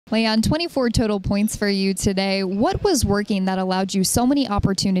Leon, 24 total points for you today. What was working that allowed you so many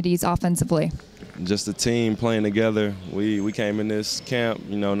opportunities offensively? Just the team playing together. We came in this camp,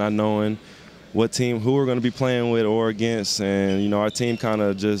 not knowing who we're going to be playing with or against, and our team kind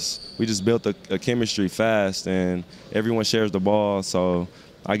of we just built a chemistry fast, and everyone shares the ball. So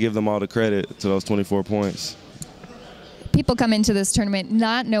I give them all the credit to those 24 points. People come into this tournament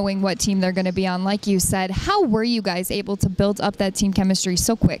not knowing what team they're going to be on. Like you said, how were you guys able to build up that team chemistry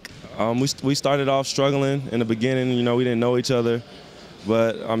so quick? We started off struggling in the beginning. We didn't know each other,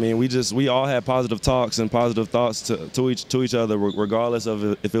 but I mean, we all had positive talks and positive thoughts to each other, regardless of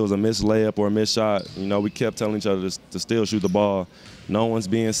if it was a missed layup or a missed shot. We kept telling each other to still shoot the ball. No one's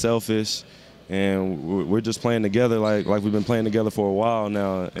being selfish, and we're just playing together like we've been playing together for a while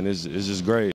now, and it's just great.